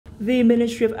The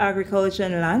Ministry of Agriculture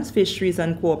and Lands, Fisheries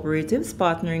and Cooperatives,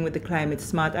 partnering with the Climate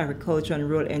Smart Agriculture and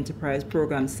Rural Enterprise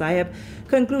Program (SIAP),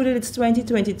 concluded its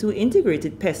 2022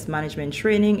 Integrated Pest Management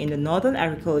Training in the Northern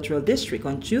Agricultural District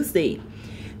on Tuesday.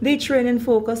 The training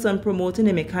focused on promoting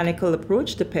a mechanical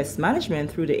approach to pest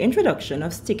management through the introduction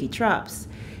of sticky traps.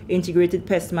 Integrated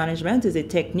pest management is a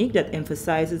technique that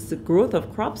emphasizes the growth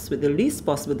of crops with the least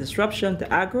possible disruption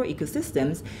to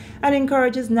agro-ecosystems and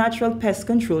encourages natural pest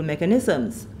control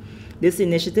mechanisms. This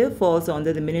initiative falls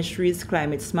under the Ministry's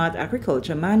Climate Smart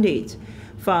Agriculture mandate.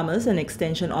 Farmers and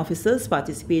extension officers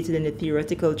participated in the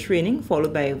theoretical training,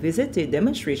 followed by a visit to a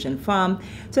demonstration farm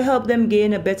to help them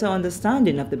gain a better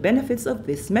understanding of the benefits of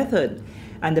this method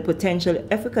and the potential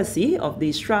efficacy of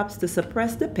these traps to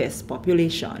suppress the pest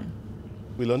population.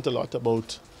 We learned a lot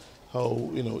about how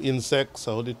insects,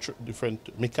 how the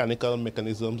different mechanical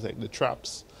mechanisms like the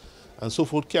traps and so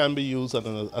forth can be used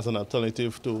as an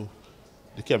alternative to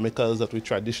the chemicals that we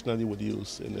traditionally would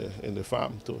use in the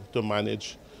farm to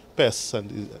manage pests.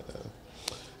 And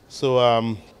so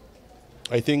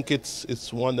I think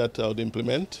it's one that I would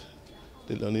implement.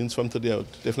 The learnings from today I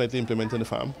would definitely implement in the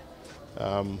farm.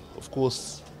 Of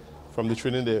course, from the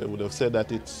training they would have said that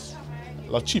it's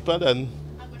a lot cheaper than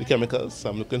the chemicals. So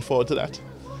I'm looking forward to that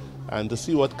and to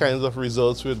see what kinds of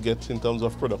results we'll get in terms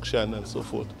of production and so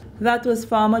forth. That was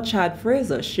farmer Chad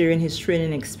Fraser sharing his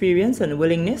training experience and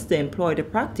willingness to employ the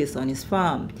practice on his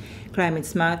farm. Climate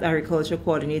Smart Agriculture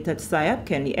Coordinator at SIAP,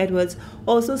 Kenny Edwards,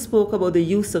 also spoke about the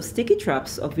use of sticky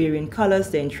traps of varying colors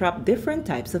to entrap different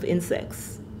types of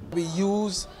insects. We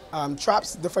use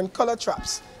traps, different color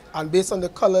traps, and based on the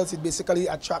colors it basically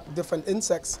attracts different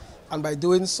insects, and by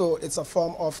doing so it's a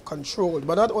form of control.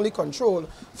 But not only control,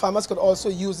 farmers could also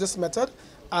use this method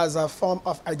as a form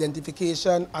of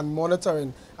identification and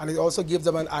monitoring, and it also gives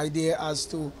them an idea as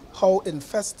to how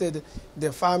infested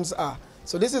their farms are.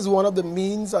 So this is one of the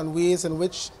means and ways in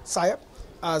which SIAP,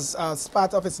 as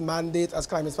part of its mandate as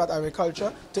Climate Smart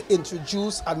Agriculture, to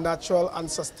introduce a natural and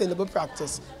sustainable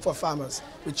practice for farmers.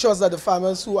 We trust that the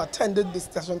farmers who attended this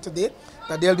session today,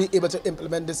 that they'll be able to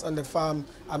implement this on the farm,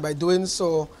 and by doing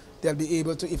so, they'll be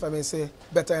able to, if I may say,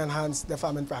 better enhance their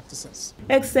farming practices.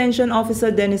 Extension Officer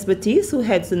Dennis Batiste, who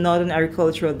heads the Northern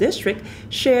Agricultural District,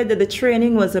 shared that the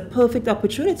training was a perfect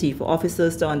opportunity for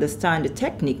officers to understand the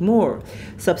technique more,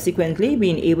 subsequently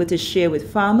being able to share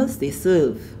with farmers they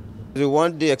serve. We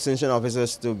want the extension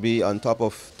officers to be on top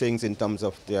of things in terms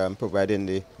of providing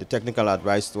the technical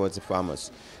advice towards the farmers.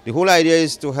 The whole idea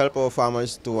is to help our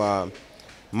farmers to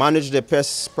manage the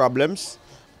pest problems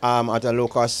at a low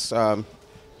cost,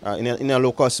 in a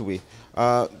low-cost way.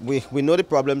 We know the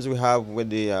problems we have with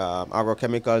the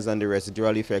agrochemicals and the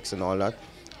residual effects and all that,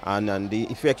 and the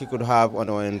effect it could have on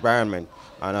our environment.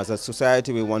 And as a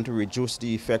society, we want to reduce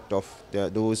the effect of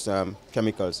those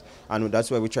chemicals. And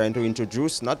that's why we're trying to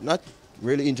introduce, not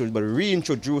really introduce, but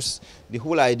reintroduce the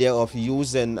whole idea of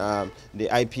using the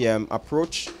IPM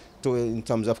approach in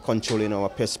terms of controlling our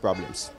pest problems.